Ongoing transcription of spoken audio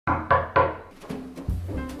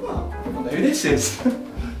who this is.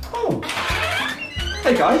 Oh.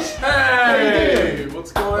 Hey guys. Hey!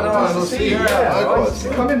 What's going on? Nice to see you.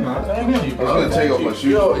 Come in, man. Thank you. I'm gonna take off my shoes.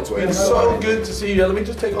 Yo, it's been so good to see you. Let me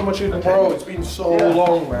just take off my shoes. Bro, it's been so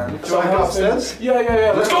long, man. Do I go upstairs?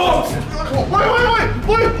 Yeah. Let's go!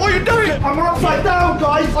 Wait, what are you doing? I'm upside down,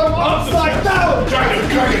 guys. I'm upside down. Dragon.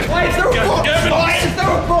 Why is there a box? Why is there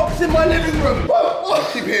a box in my living room? What?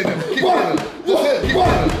 Keep hitting him. Keep hitting him. Just hit. Keep hitting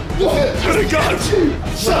him. Just hit. Good God!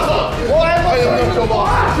 Shut up. Why am I not your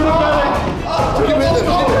boss? Keep hitting him.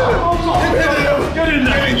 Get in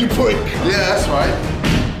there! You prick. Yeah, that's right.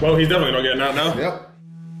 Well, he's definitely not getting out now. Yep.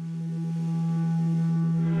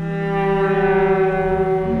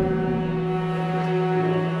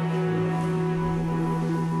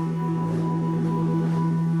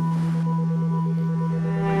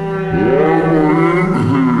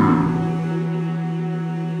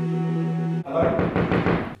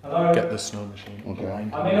 Hello? Get the snow machine. Okay.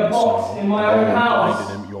 I'm in a box in my own house.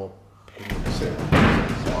 Him, you're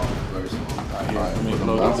Very smart.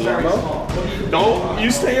 No,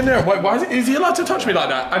 you stay in there. Why is he allowed to touch me like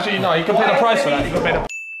that? Actually, no, you can pay the price for that. You can pay the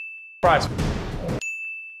price.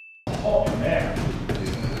 Oh, man.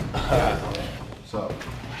 So.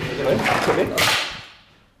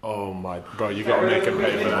 Oh my, bro, you gotta make him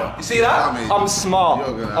pay for that. You see that? I'm smart.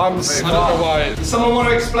 I'm smart. I don't know why. Does someone want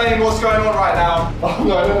to explain what's going on right now? Oh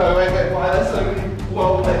no, wait, why are there so many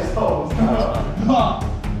well-placed holes? No.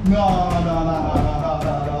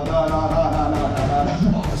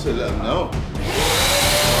 I said let him know.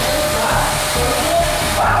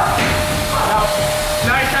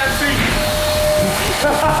 Now you can't see.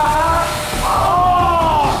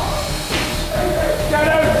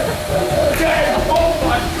 Get him! Oh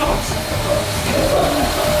my God!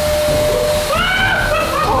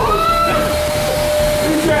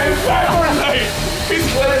 He's getting peppered, mate! He's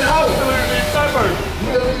getting absolutely peppered!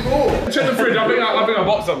 Check the fridge, I think I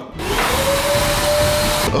bought some.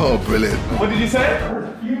 Oh, brilliant. What did you say?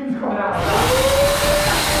 Fumes coming out.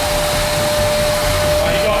 Oh,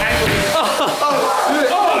 you got angry.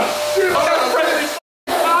 Oh, shoot! I'm gonna press this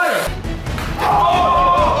fire!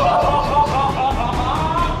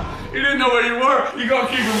 You didn't know where you were. You gotta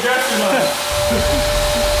keep him guessing, man.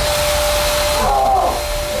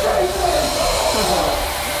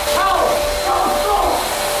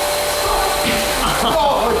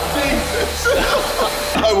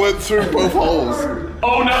 I went through both holes.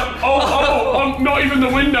 Oh no! Oh, not even the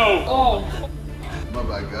window! Oh. My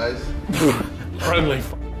bad, guys. Friendly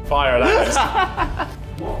fire, that is.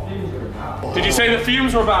 Did you say the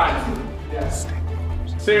fumes were bad? Yes.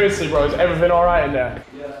 Seriously, bro, is everything alright in there?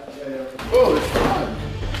 Oh, it's fine.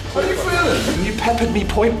 How are you feeling? You peppered me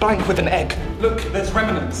point blank with an egg. Look, there's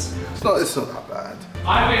remnants. It's not that bad.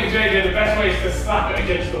 I think, JJ, the best way is to slap it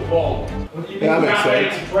against the wall. What do you mean? Yeah, that makes That way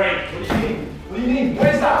sense. it's great. What do you mean? What do you mean?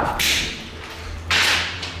 Where's that?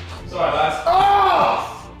 Sorry, lads.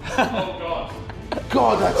 Ah! Oh, God.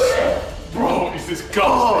 God, that's... Bro, it's disgusting.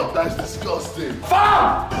 God, that's disgusting.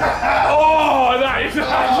 Oh, that is actually...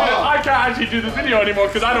 I can't actually do the video anymore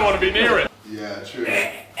because I don't want to be near it. Yeah, true.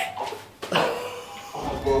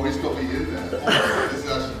 Oh, bro, he's got me in there. This is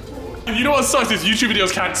actually... You know what sucks is YouTube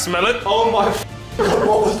videos can't smell it. Oh my God,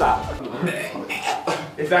 what was that?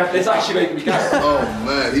 It's actually making me go. Oh,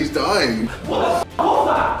 man, he's dying. What was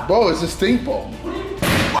that? Bro, it's a stink bomb.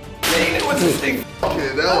 It was this thing.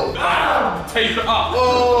 Fucking hell. Tape it up.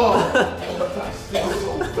 Oh! That stinks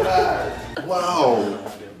so bad. Wow.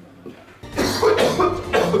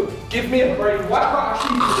 Give me a break. Why can't I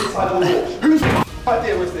actually put this side of the wall? Whose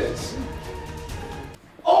idea was this?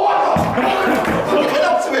 Oh my God! Put my head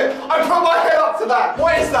up to it! I put my head up to that!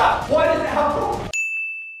 What is that? Why does it happen?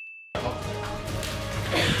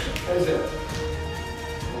 What is it?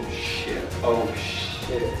 Oh shit. Oh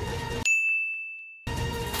shit.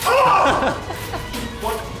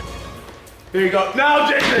 Here you go. Now,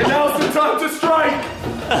 JJ, now's the time to strike.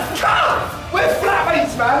 We're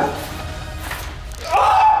flatmates, man!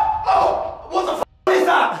 Oh! What the f is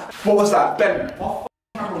that? What was that? Ben. What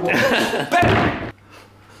Ben!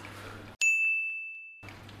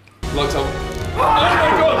 Lux up. Oh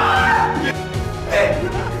my God! Ben!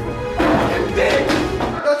 Ben!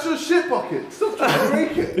 That's your shit bucket. Stop trying to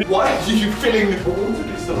break it. Why are you filling the water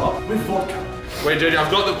pistol up with vodka? Wait, JJ,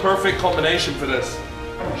 I've got the perfect combination for this.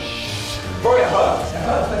 Bro, it hurts. It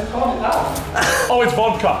hurts. Let's calm it down. Oh, it's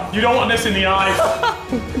vodka. You don't want this in the eyes.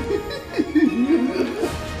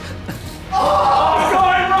 Oh,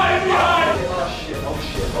 God, right in the eye. Oh shit, oh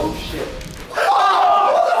shit, oh shit. Oh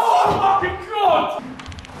my God.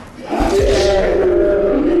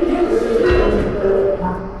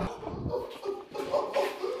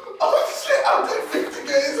 Oh shit, I'm too big to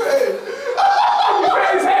get his head.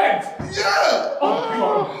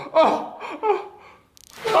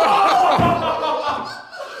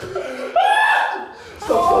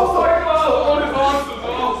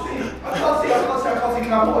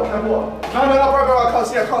 can I have water? Can I have water? No, bro, I can't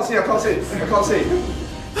see. I can't see. I can't see.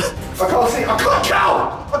 I can't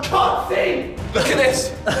count. I can't see. Look at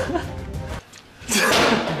this.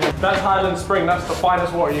 That's Highland Spring, that's the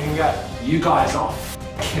finest water you can get. You guys are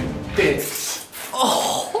f***ing bits.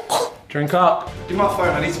 Oh. Drink up. Give me my phone,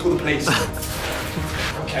 I need to call the police.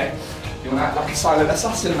 Okay. You wanna act like a silent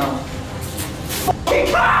assassin now? F***ing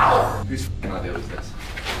cow! Whose f***ing idea was this?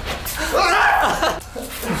 Wow.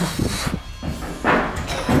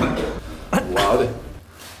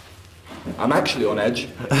 I'm actually on edge.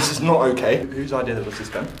 This is not okay. Whose idea was this,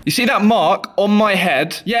 Ben? You see that mark on my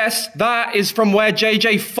head? Yes, that is from where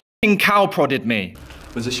JJ f***ing cow prodded me.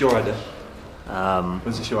 Was this your idea?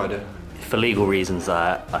 Was this your idea? For legal reasons,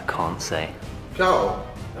 I can't say. Cow.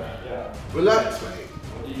 Yeah. Relax, mate.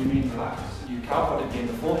 What do you mean relax? You cow prodded me in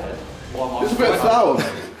the forehead. Just a bit of flour,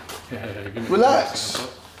 mate. Relax.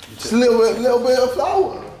 Just a little bit of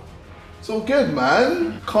flour. It's all good,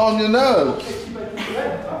 man. Calm your nerves.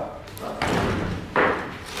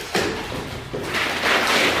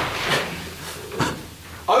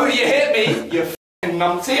 Oh, you hit me, you f***ing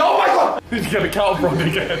numpty. Oh my god! He's gonna cow prod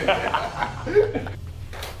again.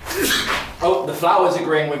 Oh, the flower's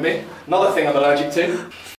agreeing with me. Another thing I'm allergic to.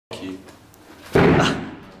 F*** you.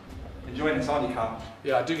 Enjoying this, aren't you, Carl?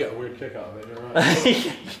 Yeah, I do get a weird kick out of it, you're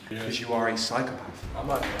right. Because you are a psychopath. I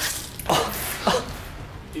might be.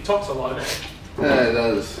 He talks a lot, doesn't he? Yeah, it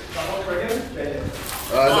does. Is that one for him?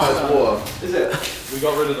 No, it's water. Is it? We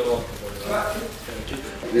got rid of the one.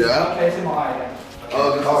 Yeah? Okay, it's in my eye again. Oh,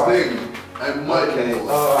 there's this thing. It might be.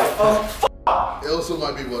 Alright. Oh, It also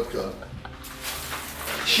might be vodka.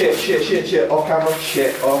 shit. Off camera.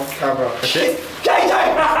 Shit, off camera. Shit. JJ!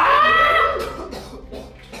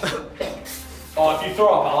 Oh, if you throw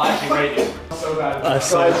up, I'll actually rate you. So bad.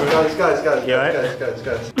 Guys. You alright?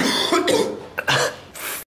 Guys.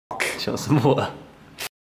 Do you want some water?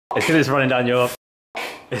 It's because it's running down your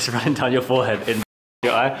forehead in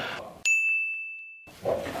your eye.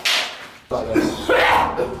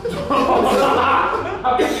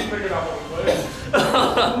 How did you figure out what it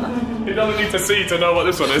was? He doesn't need to see to know what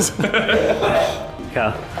this one is.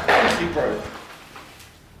 Cow.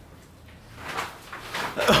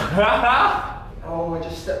 Oh, I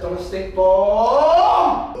just stepped on a stick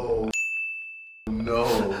bomb! Oh, no.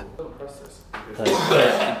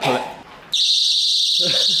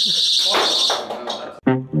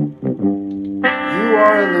 You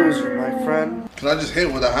are a loser, my friend. Can I just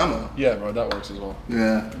hit with a hammer? Yeah, bro, that works as well.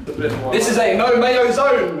 Yeah. This is a no mayo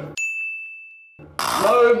zone!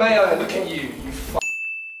 No mayo, look at you, you f***.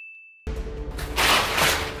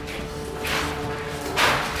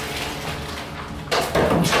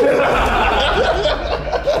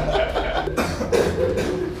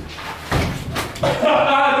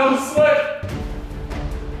 Don't slip!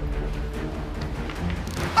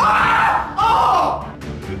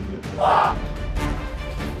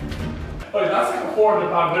 Oh, that's like a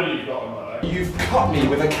 400-pound hoodie you got on, right? You've cut me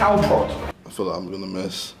with a cow prod. I feel like I'm gonna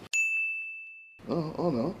miss. Oh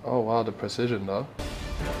no. Oh wow, the precision though.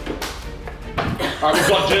 Alright, we've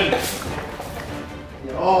got gin.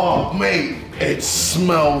 Oh, mate. It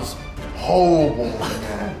smells horrible,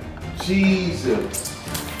 man. Jesus.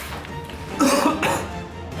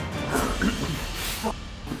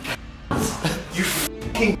 You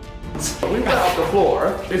f***ing. We get off the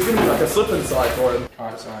floor. It's gonna be like a slip and slide for him.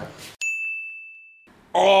 Alright, sorry.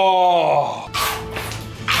 Oh!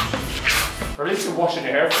 At least you're washing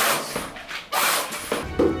your hair first.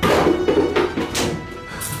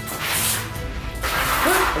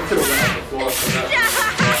 I'm gonna get off the floor for that.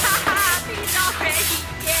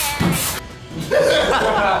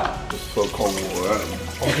 Just put cold water out.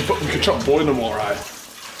 We could chuck boiling water out.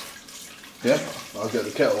 Yeah, I'll get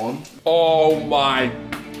the kettle on. Oh my!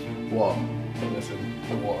 What? Listen,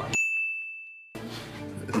 the water.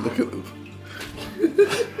 Look at them.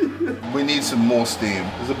 We need some more steam.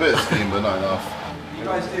 There's a bit of steam, but not enough. You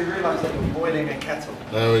guys do realise that you're boiling a kettle?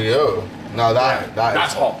 There we go. Now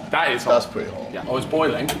that's hot. That is hot. That's pretty hot. Yeah. Oh, it's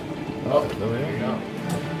boiling. Oh, there we go.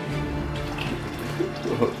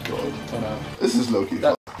 Oh god. Oh no. This is low-key.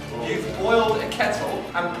 You've boiled a kettle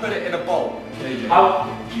and put it in a bowl. You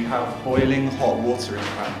have boiling hot water in your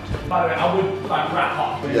hand. By the way, I would like wrap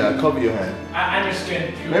up. Yeah, cover your hand. And your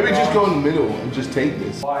skin. Maybe just go in the middle and just take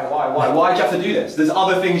this. Why? Why'd you have to do this? There's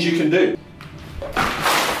other things you can do.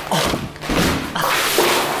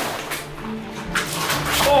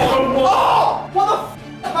 Oh! What the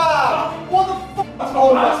f***, man? What the f***?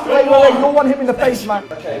 Oh, wait, your one hit me in the face, man.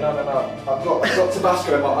 Okay, no. I've got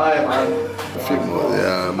Tabasco in my eye, man.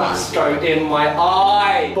 Yeah, man. Tabasco in my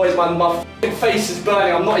eye. Boys, man, my f***ing face is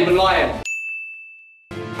burning. I'm not even lying.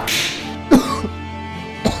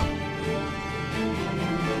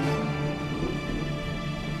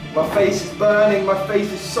 My face is burning, my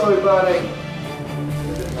face is so burning.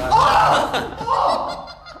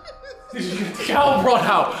 Did you get the cattle prod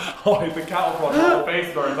out? Oh, the cattle prod out,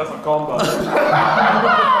 face burns, that's a combo.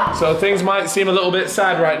 So things might seem a little bit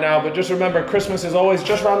sad right now, but just remember, Christmas is always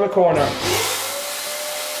just around the corner.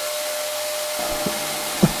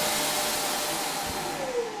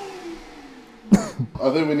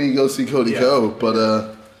 I think we need to go see Cody Ko, but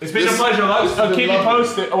it's been a pleasure, Lux. I'll keep you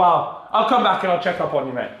posted. Well, I'll come back and I'll check up on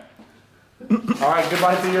you, mate. Alright,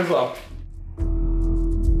 goodbye to you as well.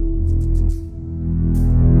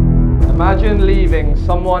 Imagine leaving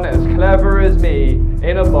someone as clever as me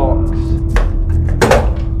in a box.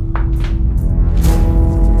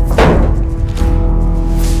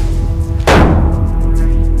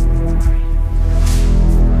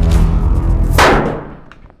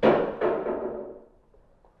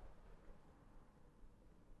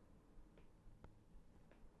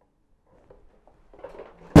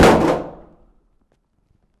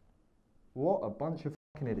 What a bunch of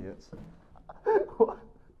fucking idiots.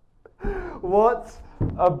 What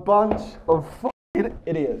a bunch of fucking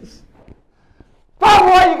idiots. But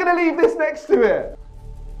why are you going to leave this next to it?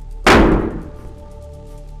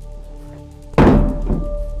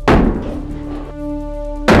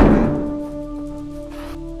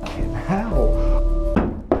 Fucking hell.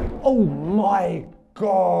 Oh my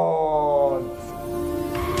God.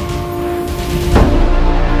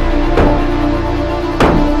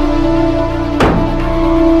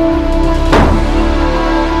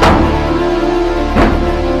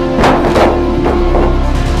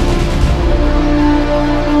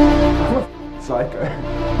 Psycho.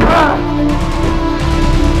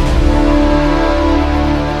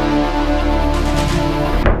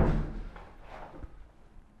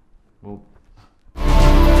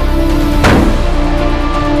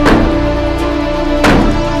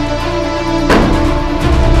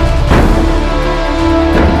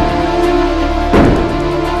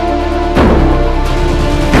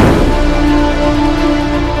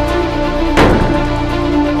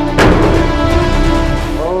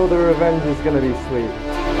 Oh, the revenge is gonna be sweet.